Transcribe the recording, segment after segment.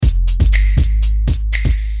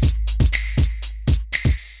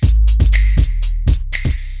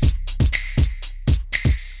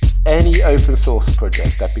open source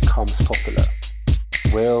project that becomes popular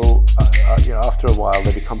will, after a while,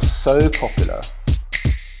 they become so popular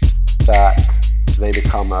that they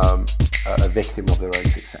become a victim of their own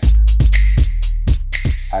success.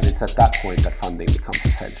 And it's at that point that funding becomes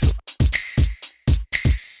essential.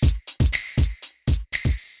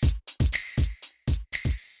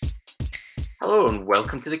 Hello and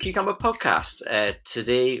welcome to the Cucumber Podcast.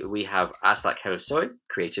 Today we have Aslak Hellesøy,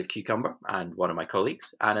 creative Cucumber, and one of my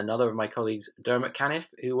colleagues, and another of my colleagues, Dermot Caniff,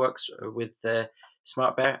 who works with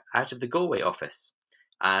Smart Bear out of the Galway office.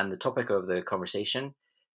 And the topic of the conversation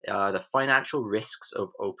are the financial risks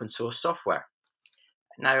of open source software.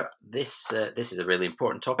 Now, this is a really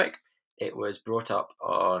important topic. It was brought up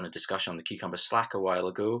on a discussion on the Cucumber Slack a while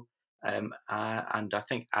ago, and I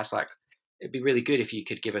think Aslak, it'd be really good if you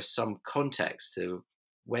could give us some context to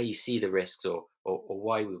where you see the risks or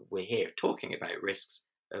why we're here talking about risks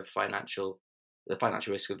of the financial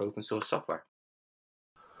risk of open source software.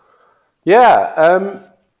 Yeah,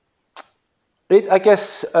 I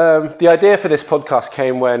guess the idea for this podcast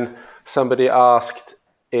came when somebody asked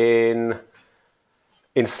in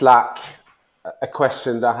Slack a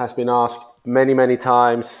question that has been asked many, many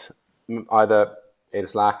times, either in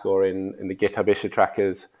Slack or in the GitHub issue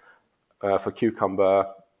trackers for Cucumber,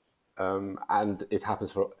 and it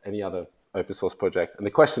happens for any other open source project. And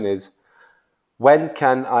the question is, when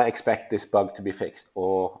can I expect this bug to be fixed?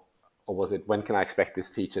 Or was it, when can I expect this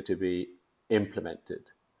feature to be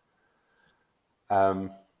implemented?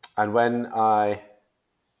 And when I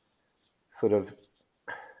sort of...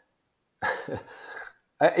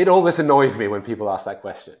 it always annoys me when people ask that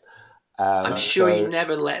question. I'm sure you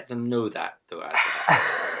never let them know that, though,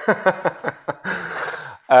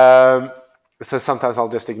 Aslak. So sometimes I'll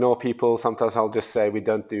just ignore people. Sometimes I'll just say we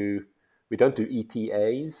don't do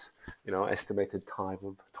ETAs, estimated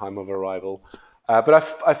time of arrival.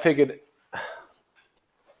 But I figured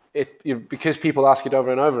because people ask it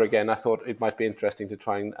over and over again, I thought it might be interesting to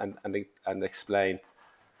try and explain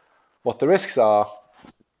what the risks are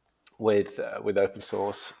with open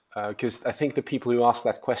source, because I think the people who ask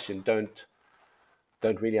that question don't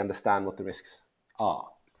really understand what the risks are.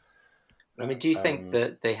 I mean, do you think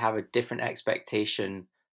that they have a different expectation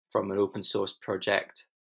from an open source project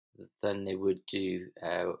than they would do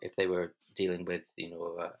if they were dealing with,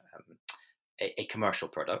 a commercial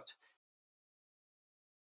product?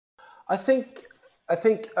 I think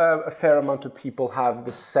a fair amount of people have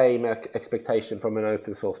the same expectation from an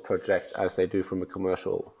open source project as they do from a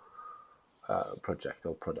commercial project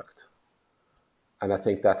or product. And I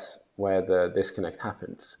think that's where the disconnect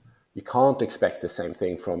happens. You can't expect the same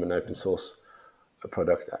thing from an open source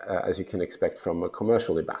product as you can expect from a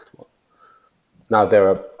commercially backed one. Now there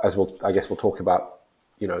are, I guess we'll talk about,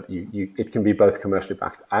 it can be both commercially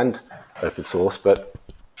backed and open source, but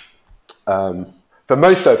for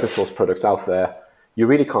most open source products out there, you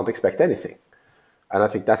really can't expect anything. And I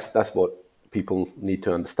think that's what people need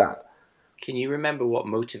to understand. Can you remember what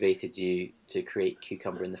motivated you to create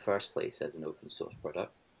Cucumber in the first place as an open source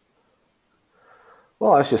product?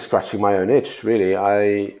 Well, I was just scratching my own itch, really.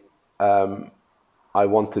 I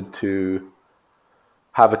wanted to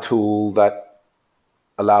have a tool that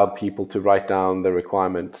allowed people to write down the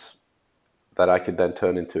requirements that I could then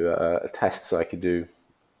turn into a test, so I could do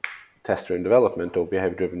test-driven development or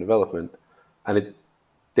behavior-driven development. And it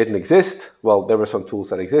didn't exist. Well, there were some tools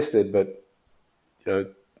that existed, but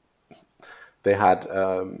they had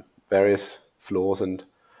various flaws and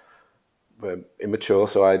were immature.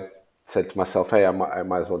 So I said to myself, "Hey, I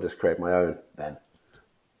might as well just create my own then."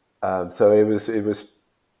 So it was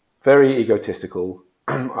very egotistical.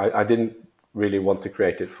 I didn't really want to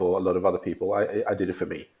create it for a lot of other people. I did it for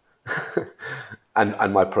me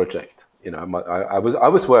and my project. I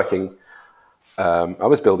was working. I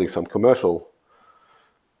was building some commercial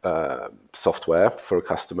software for a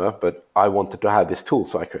customer, but I wanted to have this tool,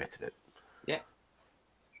 so I created it. Yeah,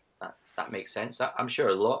 that makes sense. I'm sure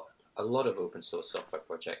a lot of open source software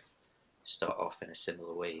projects start off in a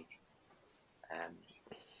similar way.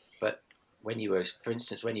 But for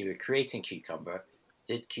instance, when you were creating Cucumber,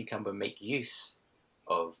 did Cucumber make use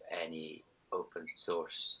of any open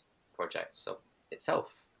source projects of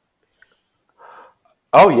itself?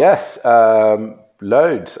 Oh yes,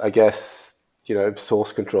 loads. I guess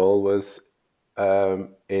source control was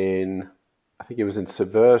in. I think it was in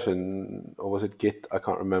Subversion, or was it Git? I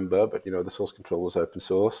can't remember, but the source control was open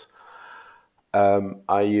source.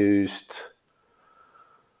 I used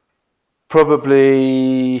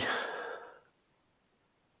probably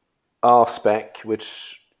RSpec,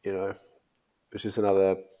 which is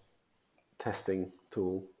another testing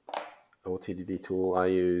tool or TDD tool. I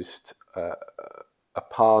used a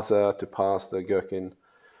parser to parse the Gherkin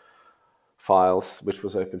files, which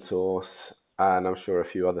was open source, and I'm sure a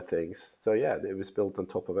few other things. So yeah, it was built on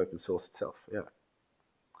top of open source itself. Yeah,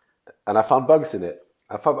 and I found bugs in it.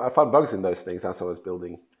 I found bugs in those things as I was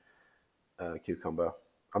building Cucumber.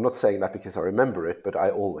 I'm not saying that because I remember it, but I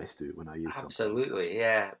always do when I use something. Absolutely,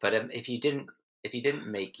 yeah. But if you didn't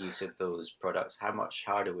make use of those products, how much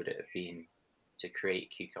harder would it have been to create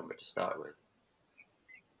Cucumber to start with?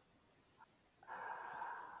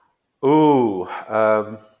 Ooh,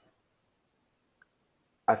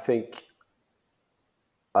 I think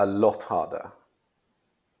a lot harder.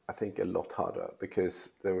 I think a lot harder because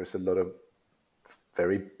there was a lot of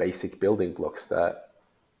very basic building blocks that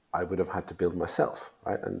I would have had to build myself,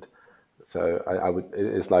 right? And so I would.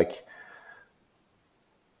 It's like,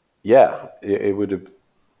 yeah, it would have.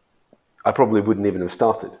 I probably wouldn't even have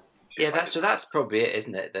started. Yeah, that's probably it,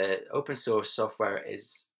 isn't it? The open source software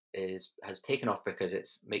is has taken off because it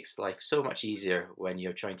makes life so much easier when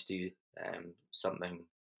you're trying to do something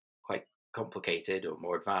quite complicated or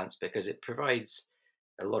more advanced because it provides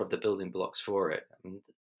a lot of the building blocks for it,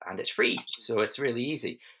 and it's free, so it's really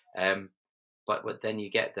easy. Um, but then you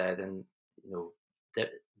get there, then you know there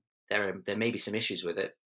there may be some issues with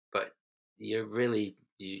it, but you really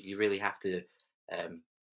have to um,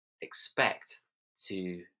 expect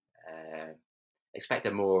to uh, expect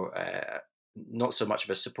a more not so much of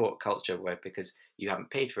a support culture where because you haven't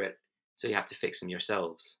paid for it, so you have to fix them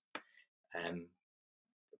yourselves. Um,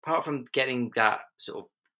 Apart from getting that sort of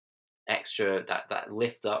extra that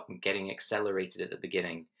lift up and getting accelerated at the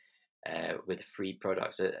beginning with free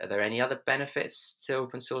products, are there any other benefits to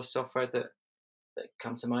open source software that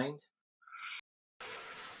come to mind?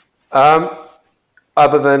 Um,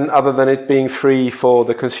 other than it being free for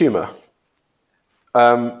the consumer,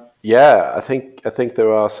 yeah, I think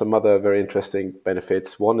there are some other very interesting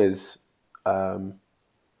benefits. One is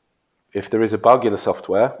if there is a bug in the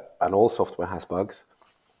software, and all software has bugs,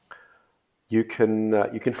 you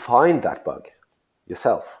can find that bug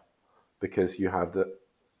yourself because you have the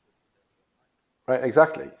right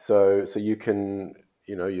exactly. So you can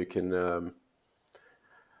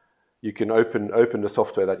open the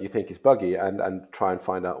software that you think is buggy and try and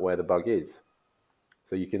find out where the bug is.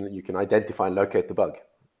 So you can identify and locate the bug,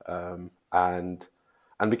 and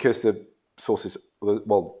because the source is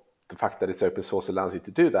well, the fact that it's open source allows you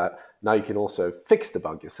to do that. Now you can also fix the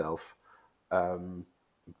bug yourself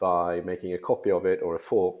by making a copy of it or a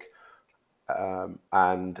fork,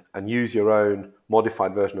 and use your own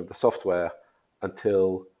modified version of the software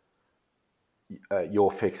until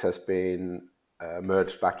your fix has been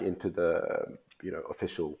merged back into the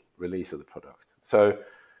official release of the product. So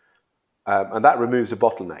and that removes a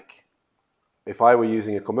bottleneck. If I were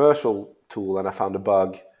using a commercial tool and I found a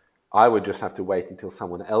bug, I would just have to wait until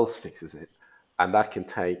someone else fixes it, and that can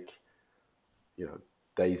take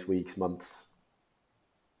days, weeks, months,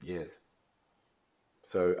 years.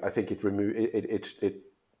 So I think it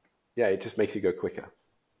just makes you go quicker.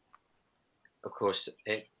 Of course,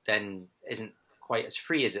 it then isn't quite as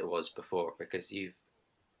free as it was before because you've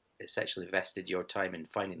essentially invested your time in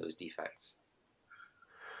finding those defects.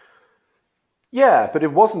 Yeah, but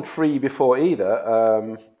it wasn't free before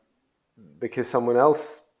either, because someone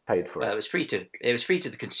else paid for Well, it. it was free to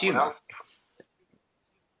the consumer.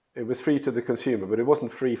 It was free to the consumer, but it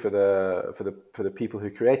wasn't free for the people who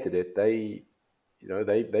created it. They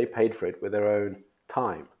paid for it with their own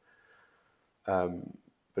time.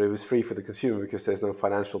 But it was free for the consumer because there's no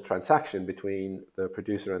financial transaction between the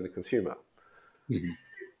producer and the consumer. Mm-hmm.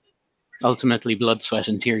 Ultimately, blood, sweat,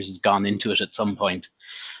 and tears has gone into it at some point,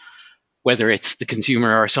 whether it's the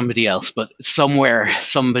consumer or somebody else, but somewhere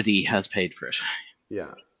somebody has paid for it.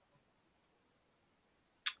 Yeah.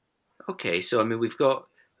 Okay, so I mean,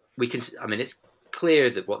 I mean, it's clear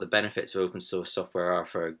that what the benefits of open source software are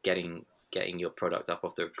for getting your product up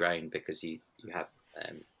off the ground because you have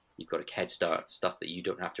you've got a head start, stuff that you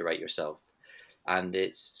don't have to write yourself, and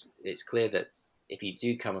it's clear that if you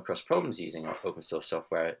do come across problems using open source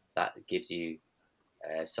software, that gives you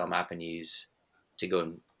some avenues to go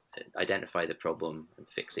and identify the problem and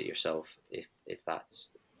fix it yourself if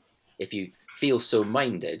you feel so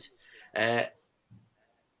minded. Uh,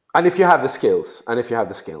 And if you have the skills.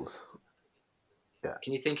 Yeah.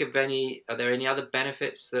 Can you think of any? Are there any other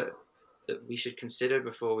benefits that we should consider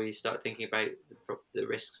before we start thinking about the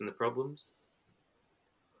risks and the problems?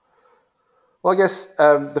 Well, I guess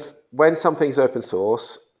when something's open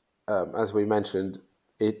source, as we mentioned,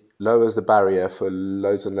 it lowers the barrier for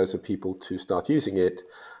loads and loads of people to start using it,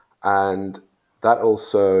 and that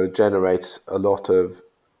also generates a lot of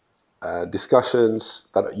discussions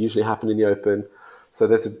that usually happen in the open. So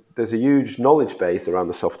there's a huge knowledge base around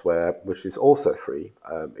the software, which is also free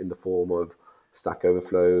in the form of Stack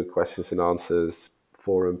Overflow, questions and answers,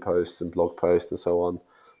 forum posts and blog posts and so on.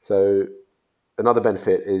 So another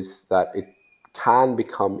benefit is that it can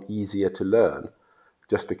become easier to learn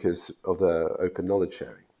just because of the open knowledge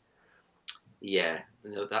sharing. Yeah,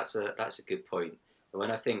 no, that's a good point. And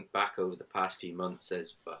when I think back over the past few months,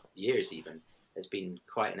 years even, there's been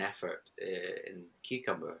quite an effort in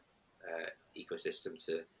Cucumber ecosystem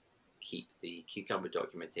to keep the Cucumber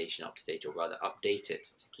documentation up to date, or rather update it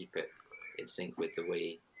to keep it in sync with the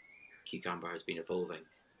way Cucumber has been evolving.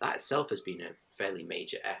 That itself has been a fairly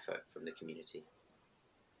major effort from the community.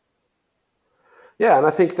 Yeah, and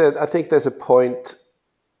I think there's a point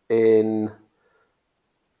in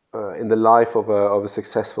the life of a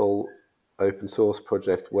successful open source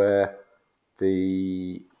project where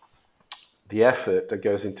the effort that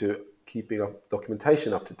goes into keeping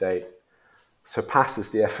documentation up to date surpasses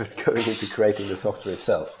the effort going into creating the software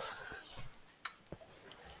itself.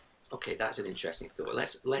 Okay, that's an interesting thought.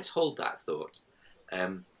 Let's hold that thought.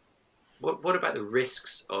 What about the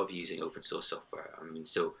risks of using open source software? I mean,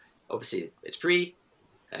 so obviously it's free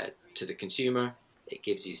to the consumer. It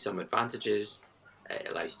gives you some advantages. It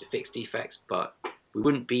allows you to fix defects, but we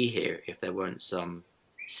wouldn't be here if there weren't some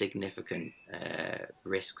significant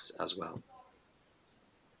risks as well.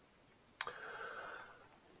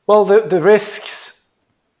 Well, the risks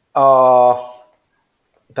are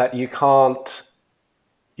that you can't,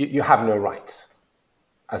 you have no rights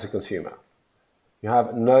as a consumer. You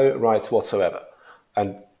have no rights whatsoever.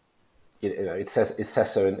 And it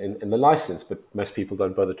says so in the license, but most people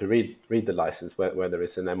don't bother to read the license, whether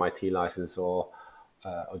it's an MIT license or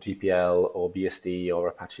GPL or BSD or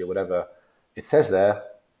Apache or whatever. It says there,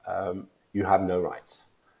 you have no rights.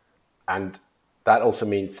 And that also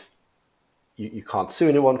means you can't sue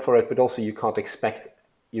anyone for it, but also you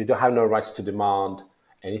don't have no rights to demand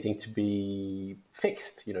anything to be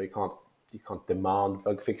fixed. You can't demand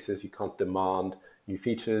bug fixes, you can't demand new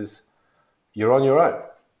features. You're on your own.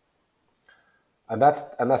 And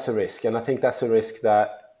that's a risk. And I think that's a risk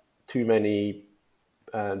that too many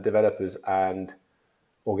developers and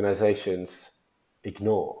organizations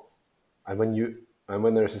ignore. And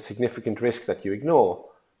when there is a significant risk that you ignore,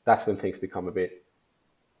 that's when things become a bit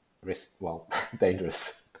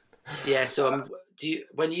dangerous. Yeah. So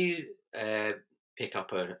when you pick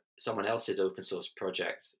up someone else's open source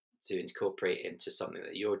project to incorporate into something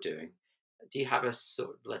that you're doing, do you have a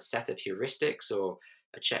sort of a set of heuristics or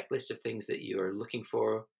a checklist of things that you are looking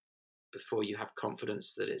for before you have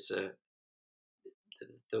confidence that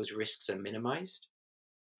those risks are minimized?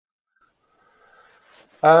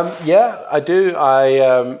 Yeah, I do.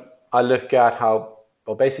 I look at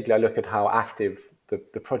how active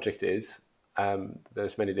the project is.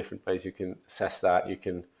 There's many different ways you can assess that. You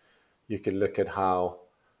can look at how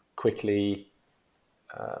quickly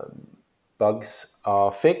bugs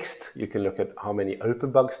are fixed. You can look at how many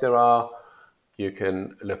open bugs there are. You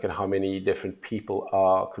can look at how many different people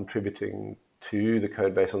are contributing to the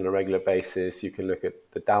code base on a regular basis. You can look at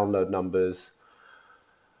the download numbers.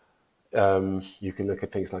 You can look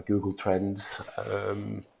at things like Google Trends.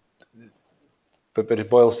 But it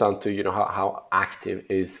boils down to how active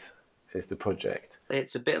is the project.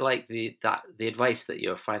 It's a bit like the advice that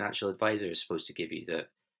your financial advisor is supposed to give you, that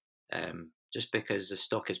just because the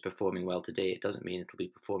stock is performing well today, it doesn't mean it'll be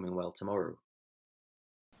performing well tomorrow.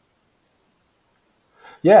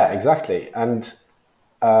 Yeah, exactly. And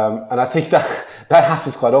I think that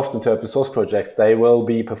happens quite often to open source projects. They will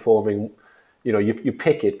be performing, you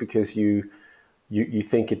pick it because you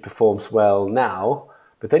think it performs well now,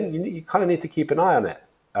 but then you kind of need to keep an eye on it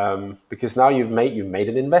because now you've made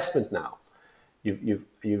an investment now. The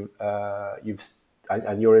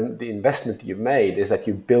investment that you've made is that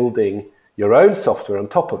you're building your own software on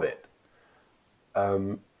top of it.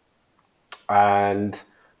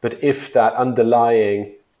 But if that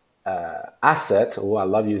underlying asset, I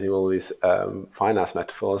love using all these finance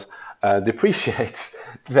metaphors, depreciates,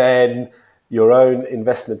 then your own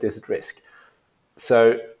investment is at risk.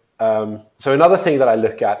 So another thing that I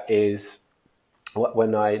look at is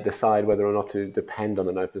when I decide whether or not to depend on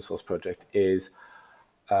an open source project is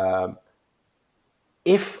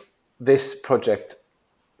if this project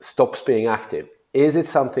stops being active, is it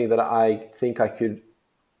something that I think I could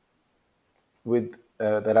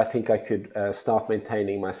start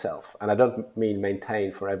maintaining myself? And I don't mean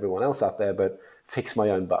maintain for everyone else out there, but fix my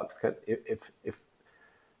own bugs.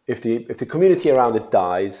 If the community around it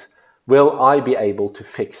dies, will I be able to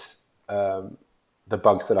fix the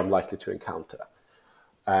bugs that I'm likely to encounter?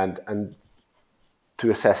 And to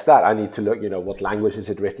assess that, I need to look, what language is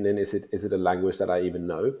it written in? Is it a language that I even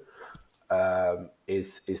know?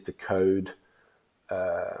 Is the code,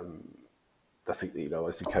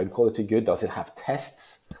 is the code quality good? Does it have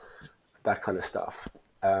tests? That kind of stuff.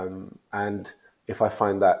 And if I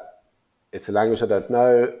find that it's a language I don't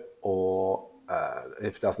know, or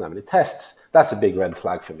if it doesn't have any tests, that's a big red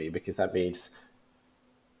flag for me, because that means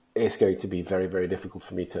it's going to be very, very difficult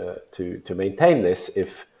for me to maintain this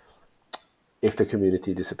if the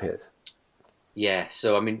community disappears. Yeah,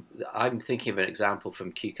 so I mean, I'm thinking of an example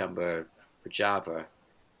from Cucumber for Java.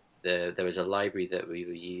 There was a library that we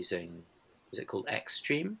were using. Was it called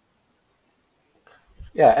Xstream?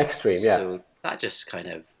 Yeah, Extreme. Yeah, So that just kind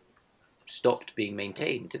of stopped being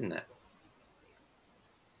maintained, didn't it?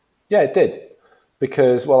 yeah, it did,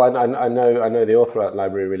 because I know the author at the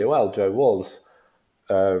library really well, Joe Walls.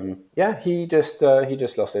 Yeah, he just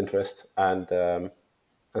lost interest and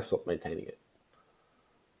stopped maintaining it,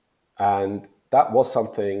 and that was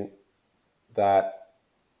something that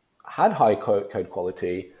had high code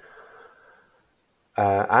quality,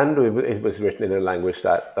 and it was written in a language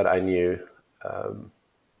that I knew,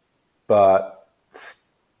 but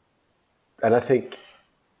and I think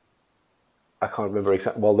I can't remember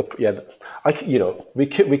exactly. Well,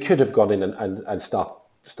 we could have gone in and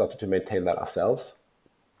started to maintain that ourselves,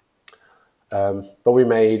 but we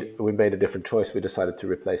made a different choice. We decided to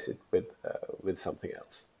replace it with something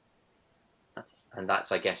else. And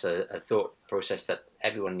that's, I guess, a thought process that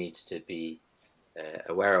everyone needs to be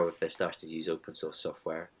aware of if they started to use open source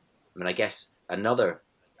software. I mean, I guess at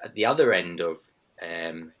the other end of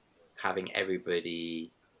having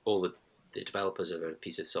everybody, all the developers of a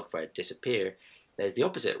piece of software disappear, there's the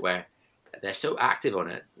opposite, where they're so active on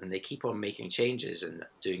it and they keep on making changes and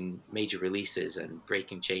doing major releases and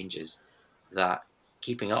breaking changes, that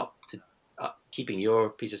keeping up to keeping your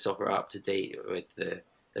piece of software up to date with the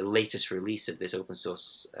latest release of this open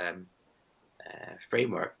source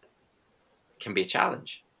framework can be a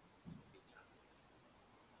challenge.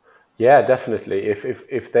 Yeah, definitely.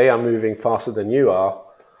 If they are moving faster than you are,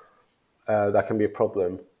 that can be a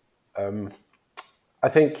problem. I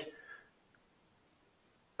think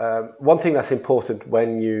one thing that's important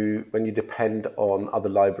when you depend on other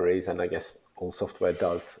libraries, and I guess all software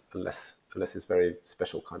does, unless it's very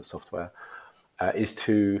special kind of software, is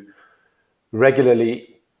to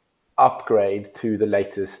regularly upgrade to the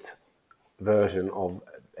latest version of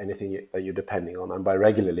anything that you're depending on. And by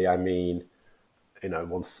regularly, I mean,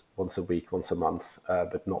 once a week, once a month,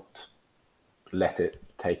 but not let it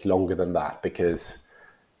take longer than that, because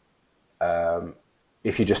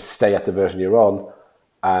if you just stay at the version you're on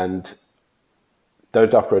and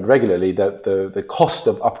don't upgrade regularly, the cost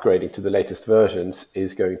of upgrading to the latest versions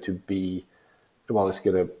is going to be, it's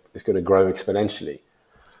going to grow exponentially,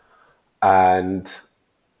 and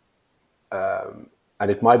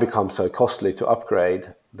it might become so costly to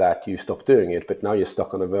upgrade that you stop doing it. But now you're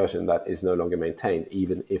stuck on a version that is no longer maintained,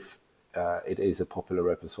 even if it is a popular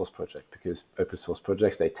open source project, because open source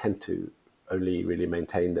projects, they tend to only really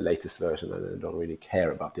maintain the latest version and they don't really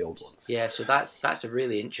care about the old ones. Yeah, so that's a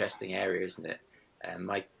really interesting area, isn't it?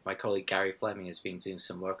 My colleague Gary Fleming has been doing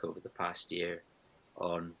some work over the past year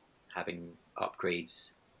on having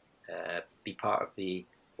upgrades be part of the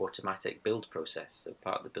automatic build process, so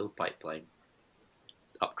part of the build pipeline,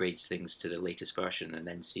 upgrades things to the latest version and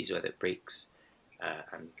then sees whether it breaks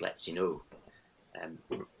and lets you know,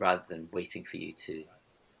 rather than waiting for you to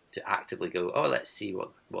actively go, oh, let's see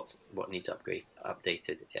what needs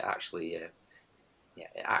updated. It actually it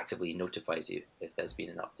actively notifies you if there's been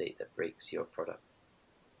an update that breaks your product.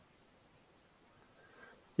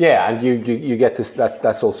 Yeah, and you get this,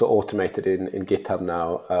 that's also automated in GitHub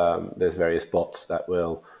now. There's various bots that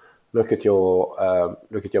will look at your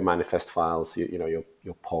manifest files, your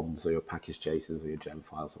POMs or your package JSONs or your gem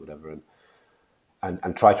files or whatever,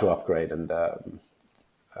 and try to upgrade and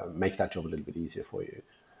make that job a little bit easier for you.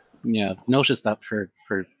 Yeah, I've noticed that for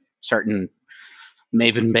certain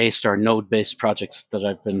Maven-based or Node-based projects that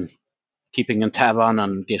I've been keeping a tab on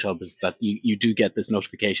GitHub, is that you do get this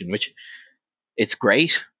notification, which it's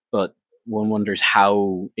great, but one wonders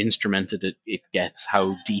how instrumented it gets,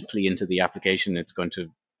 how deeply into the application it's going to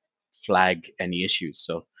flag any issues.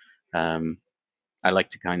 So I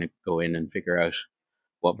like to kind of go in and figure out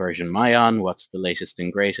what version am I on, what's the latest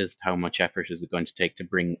and greatest, how much effort is it going to take to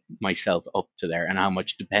bring myself up to there, and how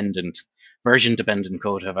much version dependent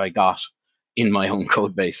code have I got in my own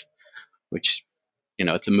code base, which,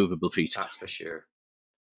 it's a movable feast. That's for sure.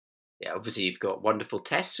 Yeah, obviously you've got wonderful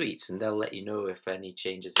test suites and they'll let you know if any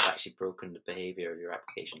changes have actually broken the behavior of your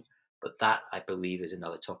application. But that, I believe, is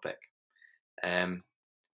another topic.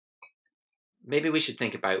 maybe we should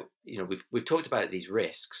think about, we've talked about these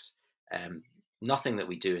risks. Nothing that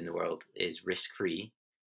we do in the world is risk-free,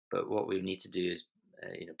 but what we need to do is,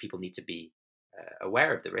 people need to be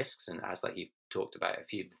aware of the risks. And as like you've talked about a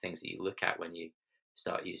few of the things that you look at when you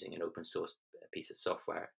start using an open source piece of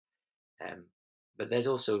software. But there's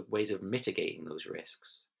also ways of mitigating those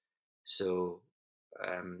risks. So,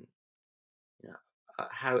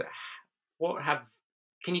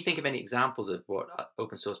 can you think of any examples of what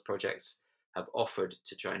open source projects have offered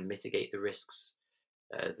to try and mitigate the risks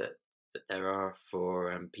that there are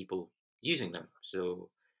for people using them? So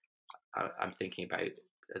I'm thinking about,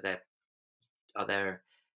 are there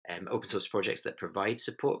open source projects that provide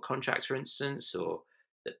support contracts, for instance, or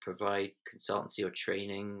that provide consultancy or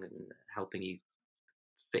training and helping you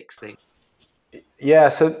fix things? Yeah,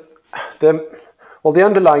 so the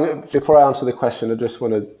underlying, before I answer the question, I just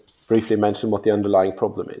want to briefly mention what the underlying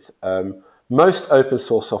problem is. Most open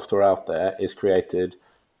source software out there is created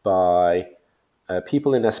by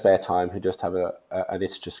people in their spare time who just have an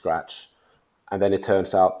itch to scratch. And then it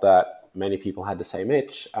turns out that many people had the same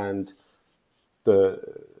itch, and the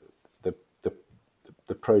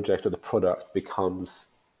project or the product becomes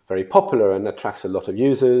very popular and attracts a lot of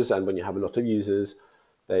users. And when you have a lot of users,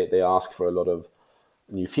 they ask for a lot of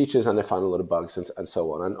new features and they find a lot of bugs and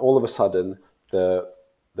so on. And all of a sudden, the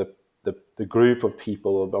group of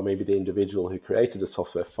people, or maybe the individual who created the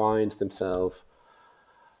software, finds themselves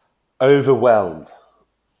overwhelmed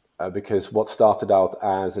because what started out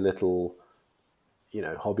as a little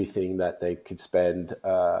hobby thing that they could spend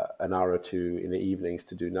an hour or two in the evenings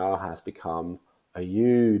to do now has become a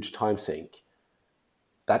huge time sink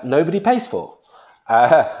that nobody pays for.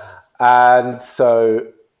 And so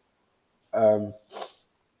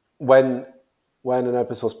when an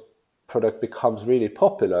open source product becomes really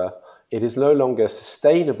popular, it is no longer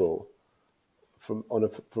sustainable from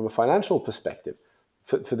a financial perspective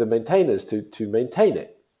for the maintainers to maintain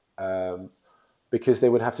it, because they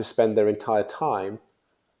would have to spend their entire time.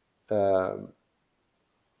 They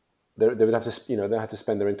would have to they have to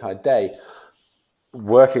spend their entire day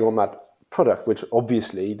working on that product, which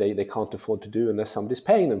obviously they can't afford to do unless somebody's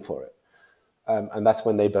paying them for it. And that's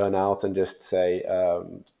when they burn out and just say,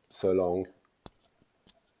 so long,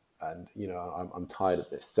 and I'm tired of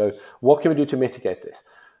this. So what can we do to mitigate this?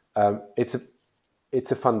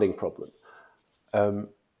 It's a funding problem.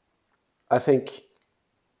 I think,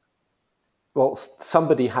 well,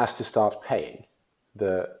 somebody has to start paying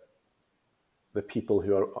the people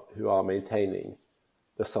who are maintaining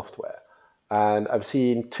the software. And I've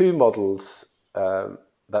seen two models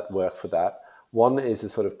that work for that. One is a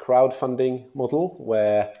sort of crowdfunding model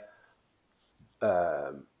where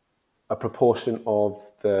a proportion of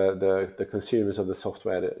the consumers of the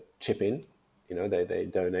software chip in. They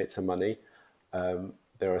donate some money.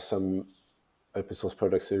 There are some open source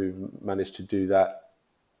products who managed to do that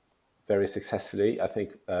very successfully. I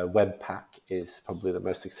think Webpack is probably the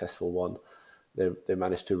most successful one. They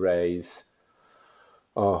managed to raise,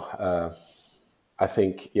 I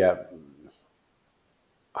think,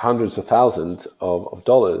 hundreds of thousands of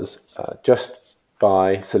dollars just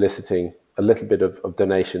by soliciting a little bit of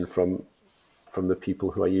donation from the people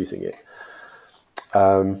who are using it.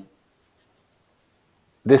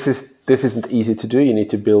 This isn't easy to do. You need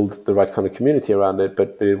to build the right kind of community around it,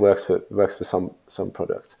 but it works for some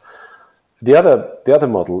products. The other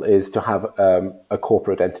model is to have a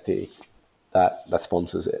corporate entity that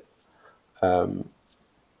sponsors it.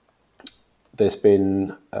 There's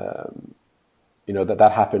been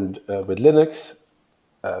that happened with Linux.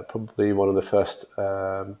 Probably one of the first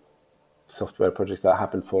software projects that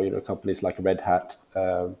happened for companies like Red Hat.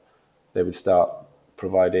 They would start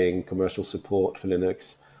providing commercial support for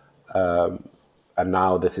Linux, and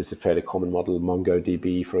now this is a fairly common model.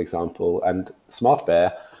 MongoDB, for example, and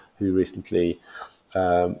SmartBear, who recently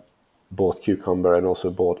bought Cucumber and also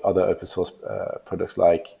bought other open source products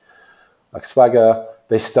like Swagger.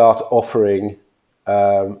 They start offering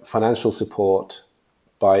financial support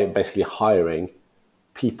by basically hiring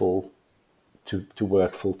people to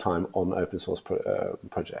work full time on open source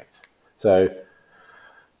projects. So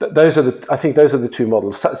I think those are the two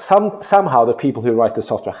models. Somehow the people who write the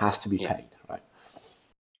software has to be paid, right?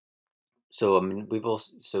 So we've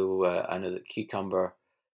also I know that Cucumber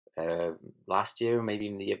last year, maybe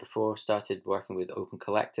even the year before, started working with Open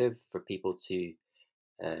Collective for people to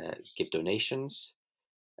give donations.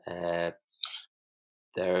 There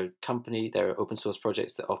are open source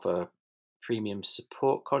projects that offer premium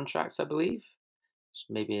support contracts, I believe. It's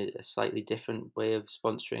maybe a slightly different way of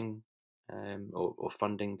sponsoring or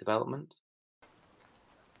funding development.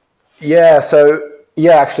 Yeah. So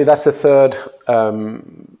actually, that's the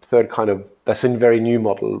third kind of, that's a very new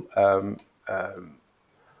model,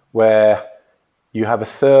 where you have a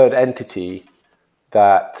third entity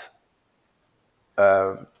that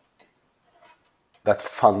that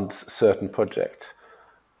funds certain projects.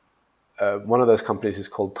 One of those companies is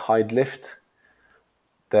called Tidelift.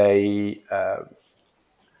 They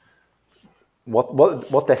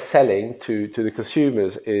what they're selling to the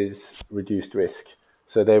consumers is reduced risk.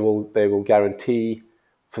 So they will guarantee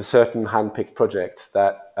for certain handpicked projects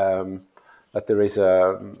that that there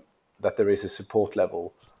is a support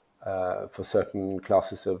level for certain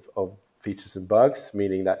classes of features and bugs,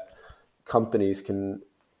 meaning that companies can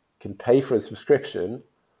pay for a subscription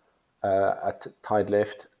at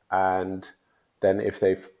Tidelift, and then if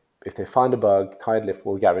they find a bug, Tidelift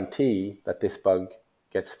will guarantee that this bug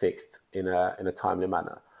gets fixed in a timely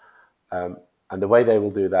manner. And the way they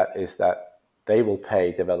will do that is that they will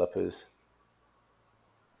pay developers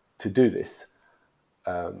to do this.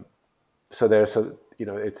 So there's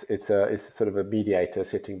it's sort of a mediator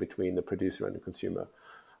sitting between the producer and the consumer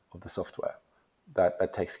of the software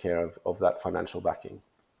that takes care of that financial backing.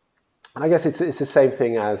 And I guess it's the same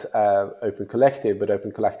thing as Open Collective, but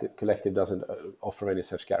Open Collective doesn't offer any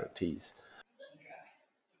such guarantees.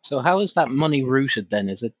 So how is that money routed then?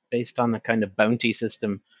 Is it based on a kind of bounty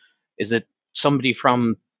system? Is it somebody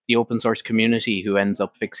from the open source community who ends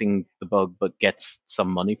up fixing the bug but gets some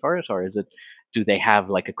money for it? Or do they have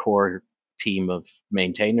like a core team of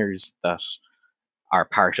maintainers that are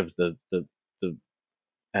part of the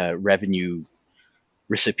revenue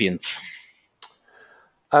recipients?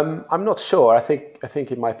 I'm not sure. I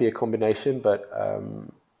think it might be a combination, but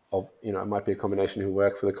it might be a combination who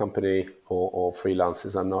work for the company or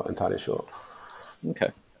freelancers. I'm not entirely sure. Okay.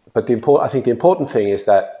 But I think the important thing is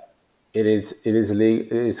that it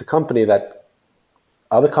is a company that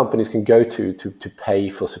other companies can go to pay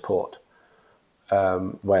for support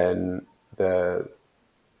when the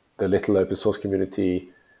little open source community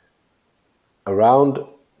around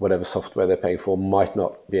whatever software they're paying for might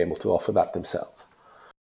not be able to offer that themselves.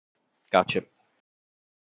 Gotcha.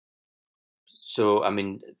 So, I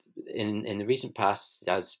mean, in the recent past,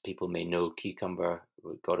 as people may know, Cucumber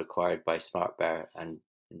got acquired by SmartBear, and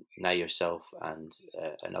now yourself and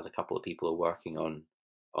another couple of people are working on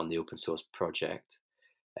the open source project.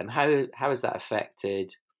 How has that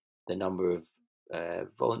affected the number of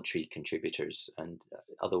voluntary contributors and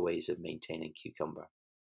other ways of maintaining Cucumber?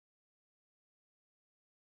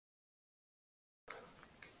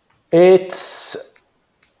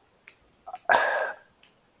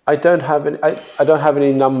 I don't have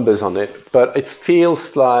any numbers on it, but it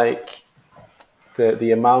feels like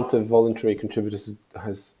the amount of voluntary contributors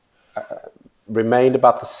has remained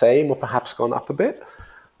about the same, or perhaps gone up a bit.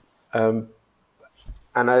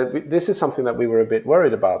 This is something that we were a bit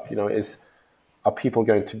worried about. Are people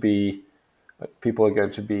going to be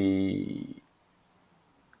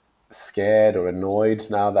scared or annoyed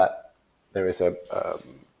now that there is a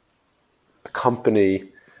company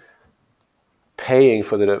paying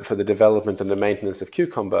for the development and the maintenance of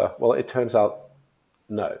Cucumber? Well, it turns out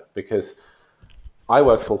no, because I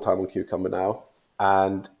work full time on Cucumber now,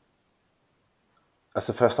 and that's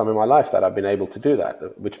the first time in my life that I've been able to do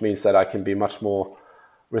that, which means that I can be much more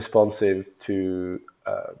responsive to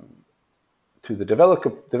the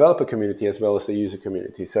developer community as well as the user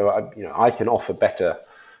community. So I can offer better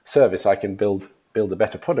service. I can build a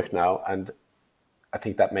better product now, and I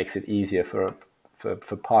think that makes it easier for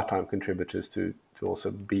part-time contributors to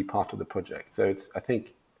also be part of the project. So I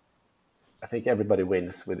think everybody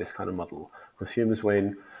wins with this kind of model. Consumers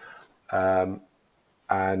win, and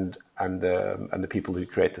the people who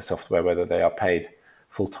create the software, whether they are paid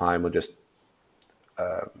full time or just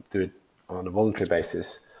do it on a voluntary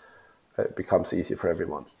basis, it becomes easier for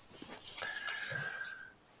everyone.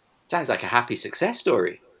 Sounds like a happy success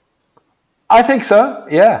story. I think so.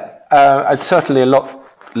 Yeah, it's certainly a lot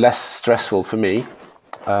less stressful for me.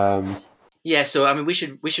 Yeah, so I mean, we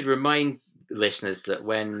should remind listeners that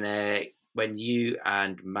when you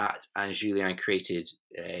and Matt and Julien created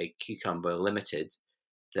Cucumber Limited,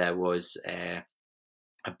 there was a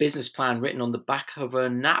business plan written on the back of a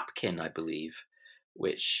napkin, I believe,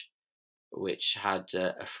 which had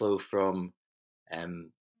a flow from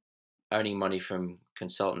earning money from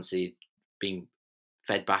consultancy being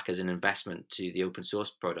fed back as an investment to the open source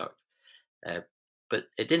product. But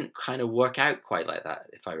it didn't kind of work out quite like that,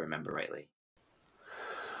 if I remember rightly.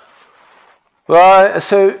 Well,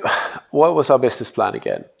 so what was our business plan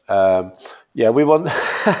again? We want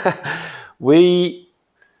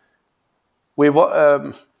we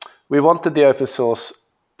wanted the open source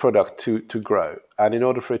product to grow, and in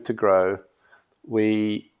order for it to grow,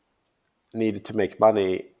 we needed to make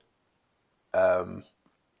money so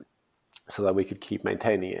that we could keep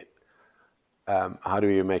maintaining it. How do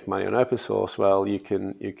you make money on open source? Well, you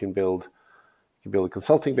can build a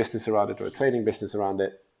consulting business around it, or a training business around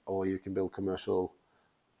it, or you can build commercial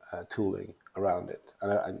tooling around it.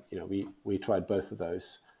 And we tried both of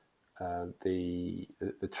those. The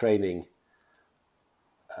training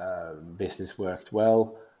business worked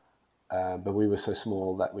well, but we were so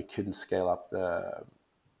small that we couldn't scale up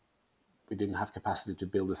we didn't have capacity to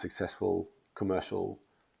build a successful commercial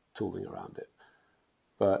tooling around it.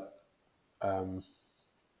 But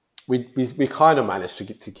we kind of managed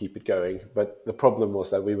to keep it going. But the problem was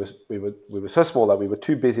that we were so small that we were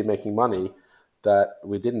too busy making money that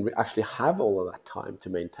we didn't actually have all of that time to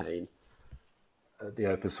maintain the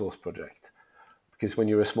open source project. Because when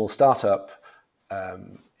you're a small startup,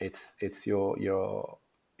 it's your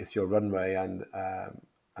runway and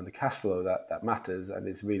the cash flow that matters, and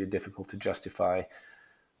it's really difficult to justify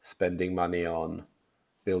spending money on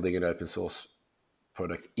building an open source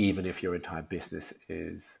product, even if your entire business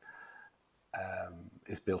is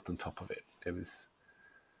built on top of it.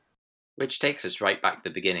 Which takes us right back to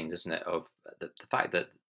the beginning, doesn't it? Of the fact that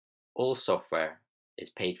all software is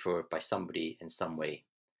paid for by somebody in some way,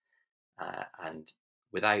 and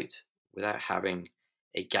without having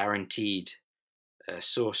a guaranteed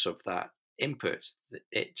source of that input,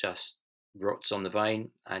 it just rots on the vine,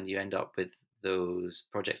 and you end up with those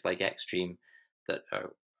projects like Xstream that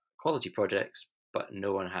are quality projects, but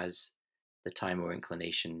no one has the time or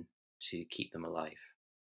inclination to keep them alive.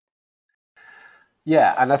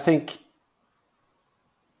 Yeah, and I think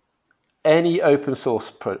any open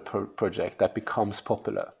source project that becomes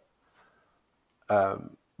popular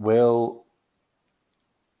will,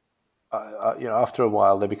 after a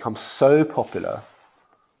while, they become so popular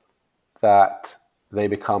that they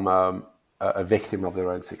become a victim of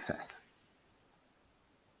their own success.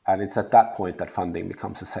 And it's at that point that funding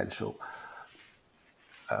becomes essential.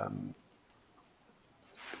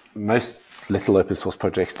 Most little open source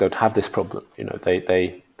projects don't have this problem.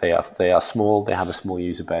 They are small. They have a small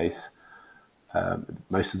user base.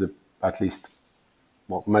 Most of the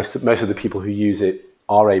people who use it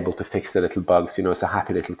are able to fix their little bugs. It's a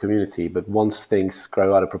happy little community. But once things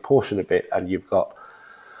grow out of proportion a bit, and you've got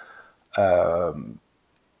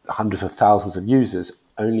hundreds of thousands of users,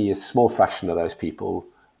 only a small fraction of those people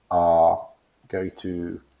are going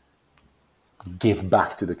to give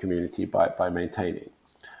back to the community by maintaining.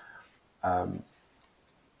 And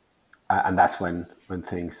that's when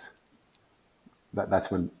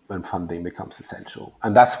funding becomes essential,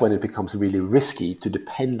 and that's when it becomes really risky to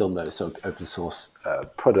depend on those open source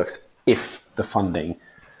products if there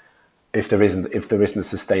isn't a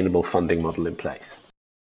sustainable funding model in place.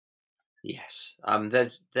 Yes, are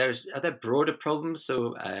there broader problems?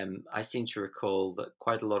 So I seem to recall that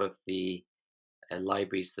quite a lot of the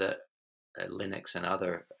libraries that Linux and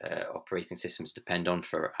other operating systems depend on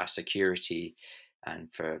for our security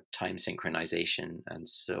and for time synchronization and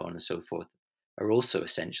so on and so forth are also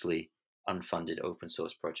essentially unfunded open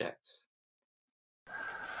source projects.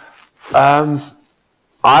 To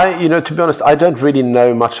be honest, I don't really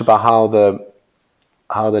know much about how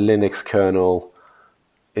the Linux kernel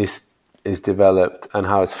is developed and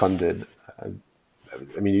how it's funded. I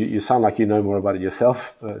mean, you sound like you know more about it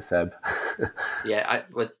yourself, Seb. Yeah,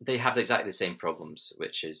 they have exactly the same problems,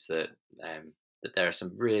 which is that there are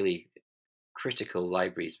some really critical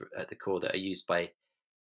libraries at the core that are used by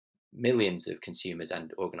millions of consumers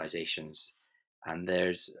and organizations, and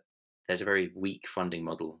there's a very weak funding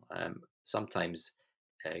model. Sometimes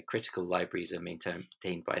critical libraries are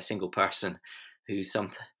maintained by a single person who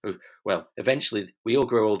eventually we all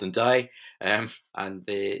grow old and die, and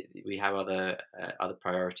we have other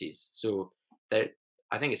priorities. So I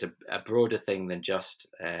think it's a broader thing than just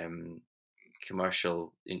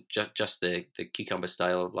commercial, just the Cucumber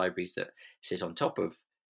style libraries that sit on top of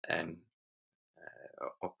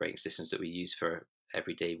operating systems that we use for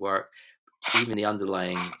everyday work. Even the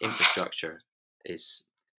underlying infrastructure is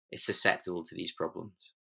susceptible to these problems,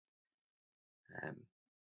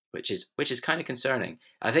 which is kind of concerning.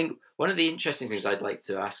 I think one of the interesting things I'd like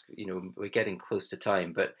to ask, we're getting close to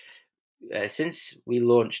time, but since we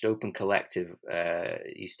launched Open Collective,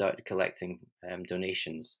 you started collecting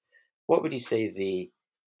donations. What would you say the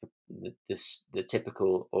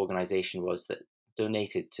typical organization was that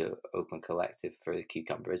donated to Open Collective for the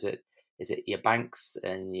Cucumber? Is it your banks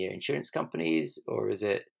and your insurance companies, or is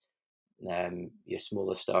it your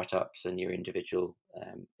smaller startups and your individuals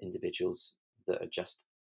that are just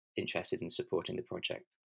interested in supporting the project?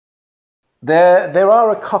 There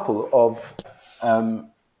are a couple of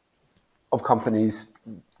companies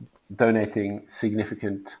donating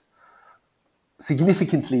significant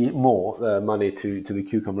significantly more money to the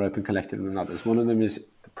Cucumber Open Collective than others. One of them is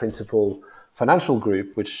the Principal Financial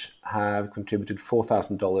Group, which have contributed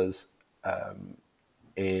 $4,000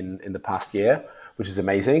 in the past year, which is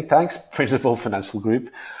amazing. Thanks, Principal Financial Group.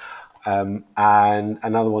 And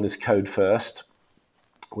another one is Code First,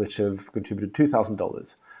 which have contributed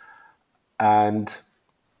 $2,000. And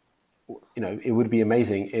it would be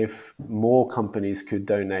amazing if more companies could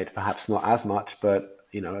donate, perhaps not as much, but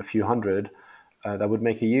a few hundred. That would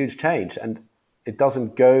make a huge change. And it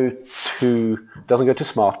doesn't go to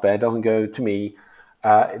SmartBear, doesn't go to me.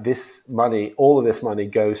 This money, all of this money,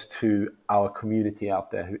 goes to our community out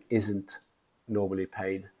there who isn't normally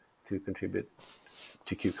paid to contribute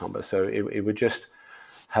to Cucumber. So it would just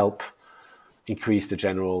help increase the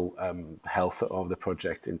general health of the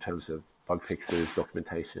project in terms of bug fixes,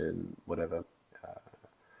 documentation, whatever.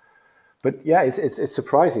 But yeah, it's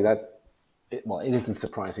surprising that, it isn't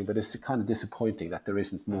surprising, but it's kind of disappointing that there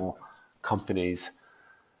isn't more companies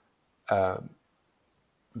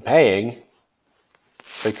paying,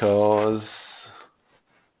 because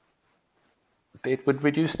it would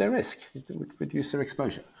reduce their risk, it would reduce their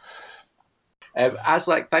exposure.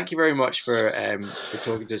 Aslak, thank you very much for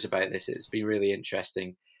talking to us about this. It's been really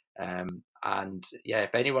interesting. And yeah,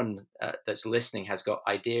 if anyone that's listening has got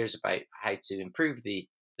ideas about how to improve the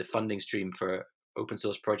funding stream for open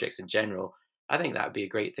source projects in general, I think that would be a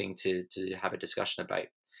great thing to have a discussion about,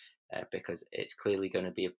 because it's clearly going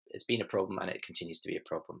to be it's been a problem, and it continues to be a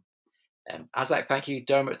problem. Aslak, thank you.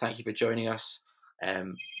 Dermot, thank you for joining us.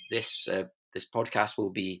 This podcast will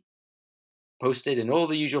be posted in all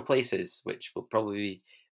the usual places, which will probably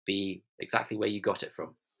be exactly where you got it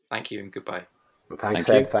from. Thank you and goodbye. Thanks,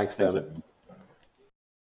 Ed. Thanks, Dermot.